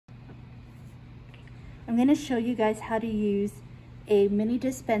I'm going to show you guys how to use a mini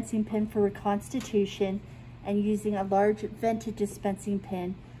dispensing pin for reconstitution and using a large vented dispensing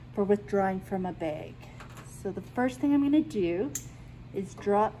pin for withdrawing from a bag. So the first thing I'm going to do is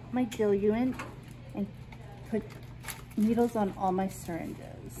drop my diluent and put needles on all my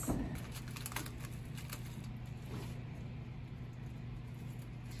syringes.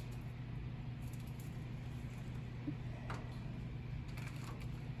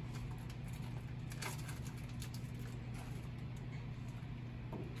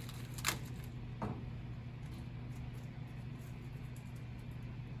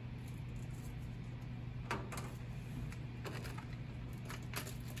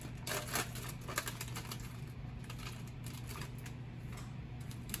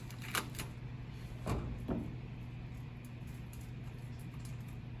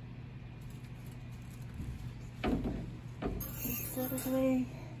 Out of the way.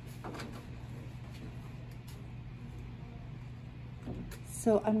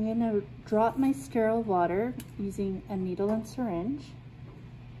 So I'm going to drop my sterile water using a needle and syringe.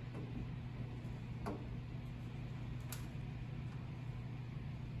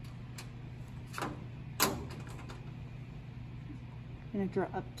 I'm going to draw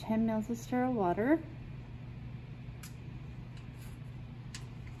up 10 mils of sterile water.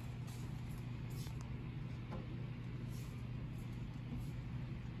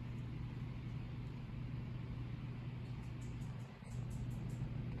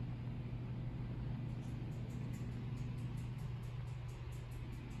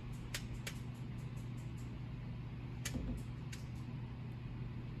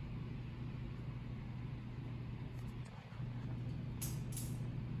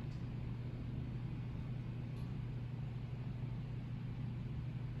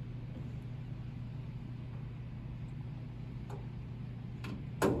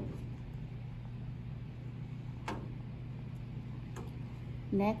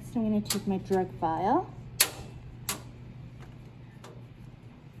 Next, I'm going to take my drug vial.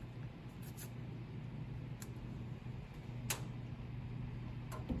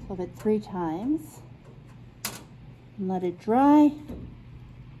 Fill it 3 times and let it dry.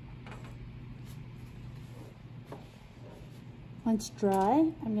 Once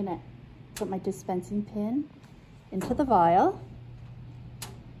dry, I'm going to put my dispensing pin into the vial.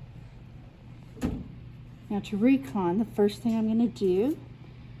 Now to recon, the first thing I'm going to do,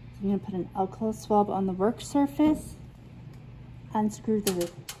 I'm going to put an alcohol swab on the work surface, unscrew the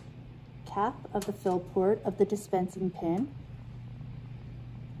cap of the fill port of the dispensing pin,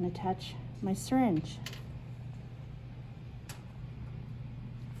 and attach my syringe.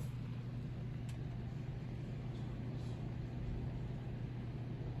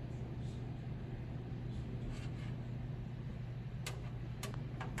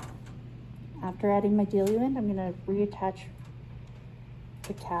 After adding my diluent, I'm going to reattach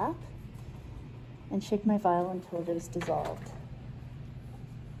the cap and shake my vial until it is dissolved.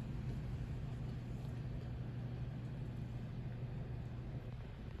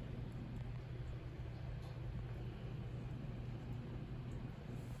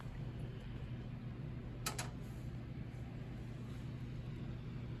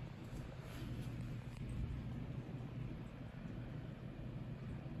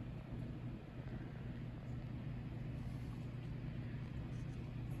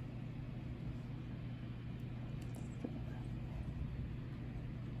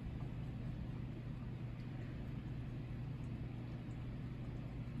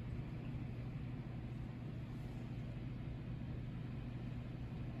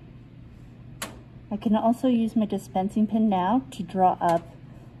 I can also use my dispensing pin now to draw up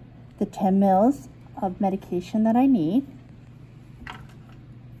the 10 mils of medication that I need.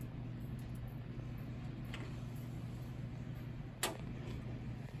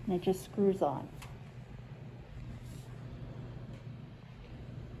 And it just screws on.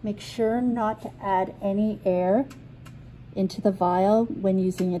 Make sure not to add any air into the vial when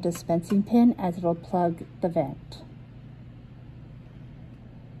using a dispensing pin, as it'll plug the vent.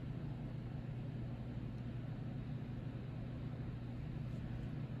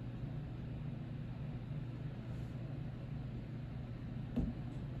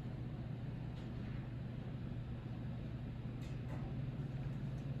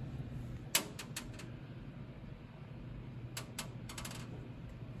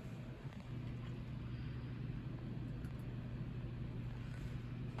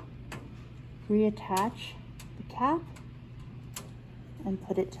 Reattach the cap and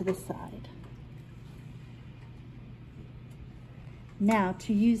put it to the side. Now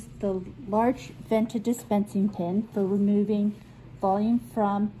to use the large vented dispensing pin for removing volume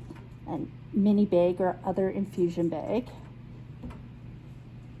from a mini bag or other infusion bag.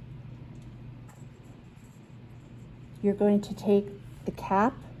 You're going to take the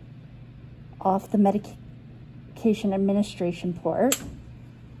cap off the medication administration port.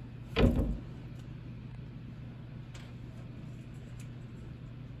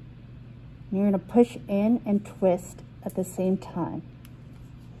 You're going to push in and twist at the same time.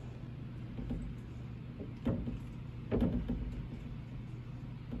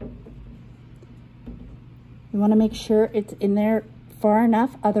 You want to make sure it's in there far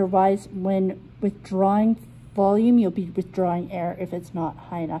enough, otherwise when withdrawing volume, you'll be withdrawing air if it's not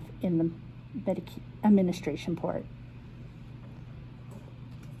high enough in the administration port.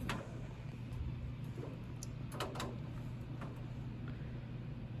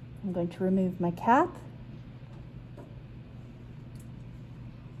 I'm going to remove my cap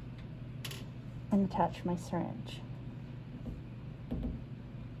and attach my syringe.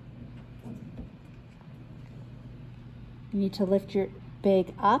 You need to lift your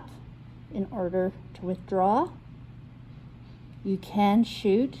bag up in order to withdraw. You can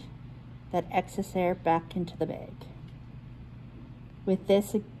shoot that excess air back into the bag. With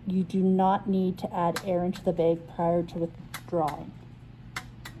this, you do not need to add air into the bag prior to withdrawing.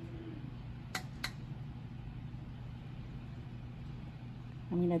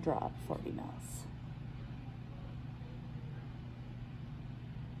 I'm going to draw up 40 mils.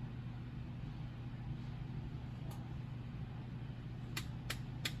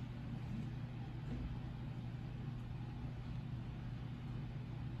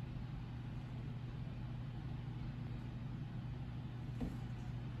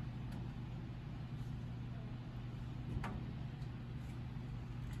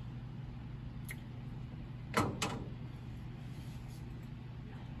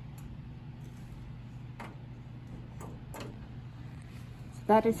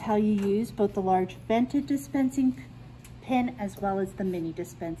 That is how you use both the large vented dispensing pin as well as the mini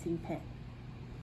dispensing pin.